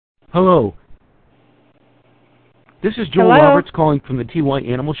Hello. This is Joel Hello? Roberts calling from the TY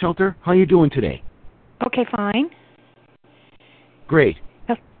Animal Shelter. How are you doing today? Okay, fine. Great.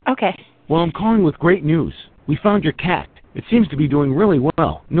 Okay. Well, I'm calling with great news. We found your cat. It seems to be doing really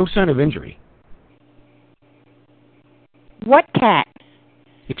well. No sign of injury. What cat?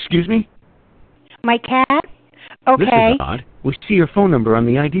 Excuse me? My cat? This Okay. is odd. We see your phone number on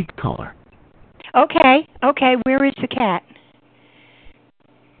the ID caller. Okay. Okay, where is the cat?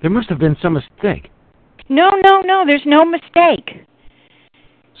 There must have been some mistake. No, there's no mistake.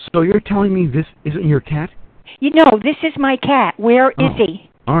 So you're telling me this isn't your cat? You know, this is my cat. Where is he?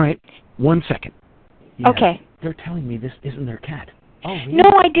 All right. 1 second. Yeah, Okay. They're telling me this isn't their cat. Oh, really? No,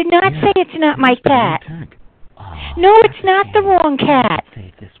 I did not say it's not my cat. No, it's not the wrong cat.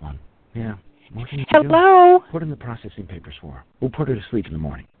 Save this one. Yeah. What can you do? Hello? Put in the processing papers for her. We'll put her to sleep in the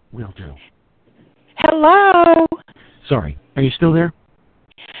morning. Will do. Hello? Sorry. Are you still there?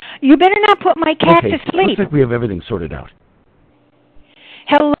 You better not put my cat Okay. to sleep. Looks like we have everything sorted out.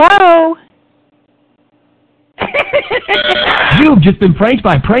 Hello? You've just been pranked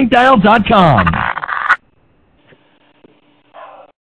by prankdial.com.